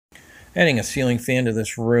Adding a ceiling fan to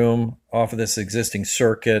this room off of this existing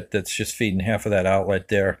circuit that's just feeding half of that outlet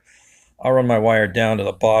there. I'll run my wire down to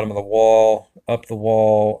the bottom of the wall, up the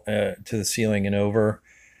wall to the ceiling and over.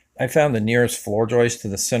 I found the nearest floor joist to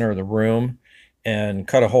the center of the room and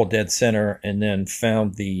cut a hole dead center, and then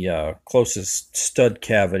found the closest stud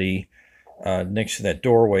cavity next to that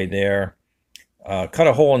doorway there. Cut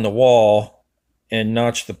a hole in the wall and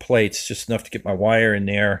notched the plates just enough to get my wire in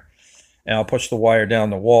there. And I'll push the wire down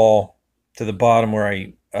the wall to the bottom where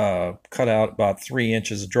I cut out about 3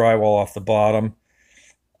 inches of drywall off the bottom,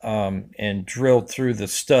 and drilled through the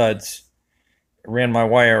studs, ran my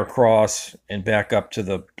wire across and back up to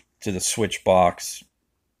the switch box.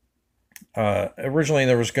 Originally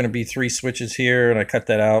there was going to be 3 switches here, and I cut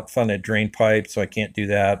that out, found a drain pipe, so I can't do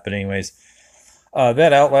that. But anyways,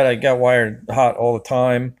 that outlet I got wired hot all the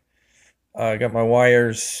time. I got my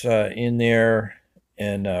wires in there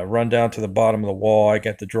and run down to the bottom of the wall. I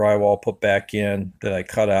got the drywall put back in that I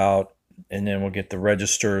cut out, and then we'll get the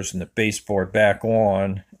registers and the baseboard back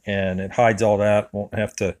on, and it hides all that. Won't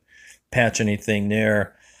have to patch anything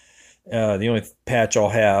there. The only patch I'll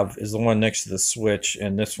have is the one next to the switch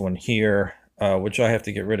and this one here, which I have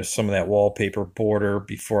to get rid of some of that wallpaper border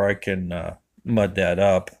before I can mud that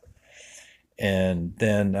up. And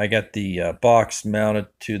then I got the box mounted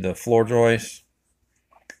to the floor joist.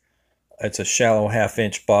 It's a shallow 1/2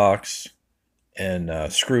 inch box, and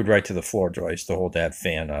screwed right to the floor joist to hold that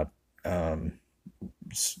fan up.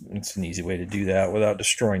 It's an easy way to do that without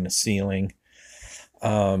destroying the ceiling.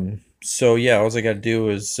 So yeah, all I got to do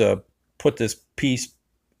is put this piece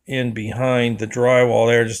in behind the drywall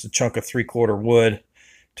there, just a chunk of 3/4 wood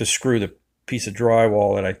to screw the piece of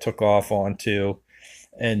drywall that I took off onto,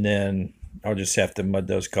 and then I'll just have to mud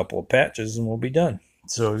those couple of patches and we'll be done.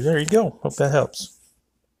 So there you go. Hope that helps.